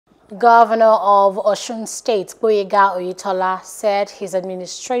Governor of Osun State, Oyetola, said his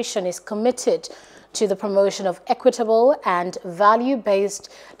administration is committed to the promotion of equitable and value-based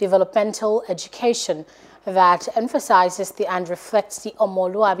developmental education that emphasizes and reflects the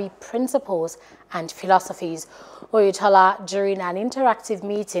Omoluabi principles and philosophies. Oyetola, during an interactive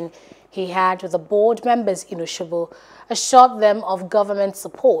meeting he had with the board members in Osogbo, assured them of government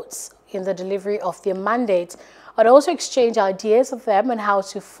supports in the delivery of their mandate, but also exchanged ideas with them on how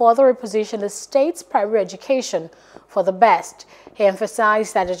to further reposition the state's primary education for the best. He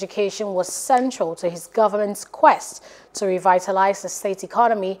emphasized that education was central to his government's quest to revitalize the state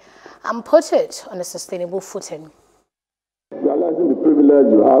economy and put it on a sustainable footing. Realizing the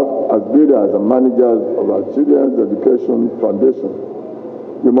privilege you have as leaders and managers of our children's education foundation,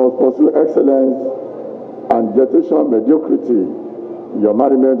 you must pursue excellence and gestation mediocrity in your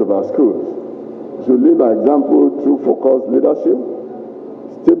management of our schools. You should lead by example through focused leadership,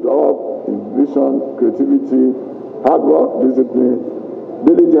 steeped up in vision, creativity, hard work, discipline,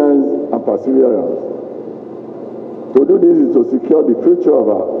 diligence, and perseverance. To do this is to secure the future of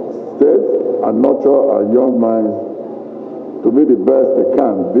our state and nurture our young minds to be the best they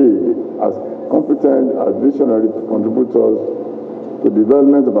can be as competent as visionary contributors to the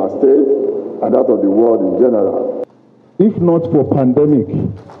development of our state and that of the world in general. If not for pandemic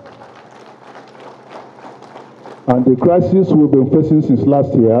and the crisis we've been facing since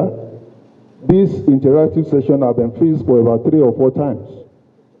last year, this interactive session has been fixed for about 3 or 4 times.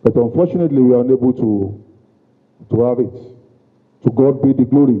 But unfortunately, we are unable to have it. To God be the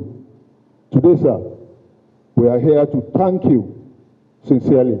glory. Today, sir, we are here to thank you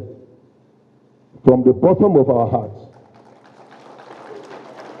sincerely from the bottom of our hearts.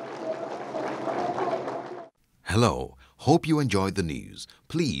 Hello, hope you enjoyed the news.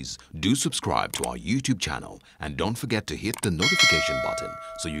 Please do subscribe to our YouTube channel and don't forget to hit the notification button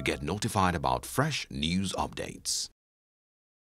so you get notified about fresh news updates.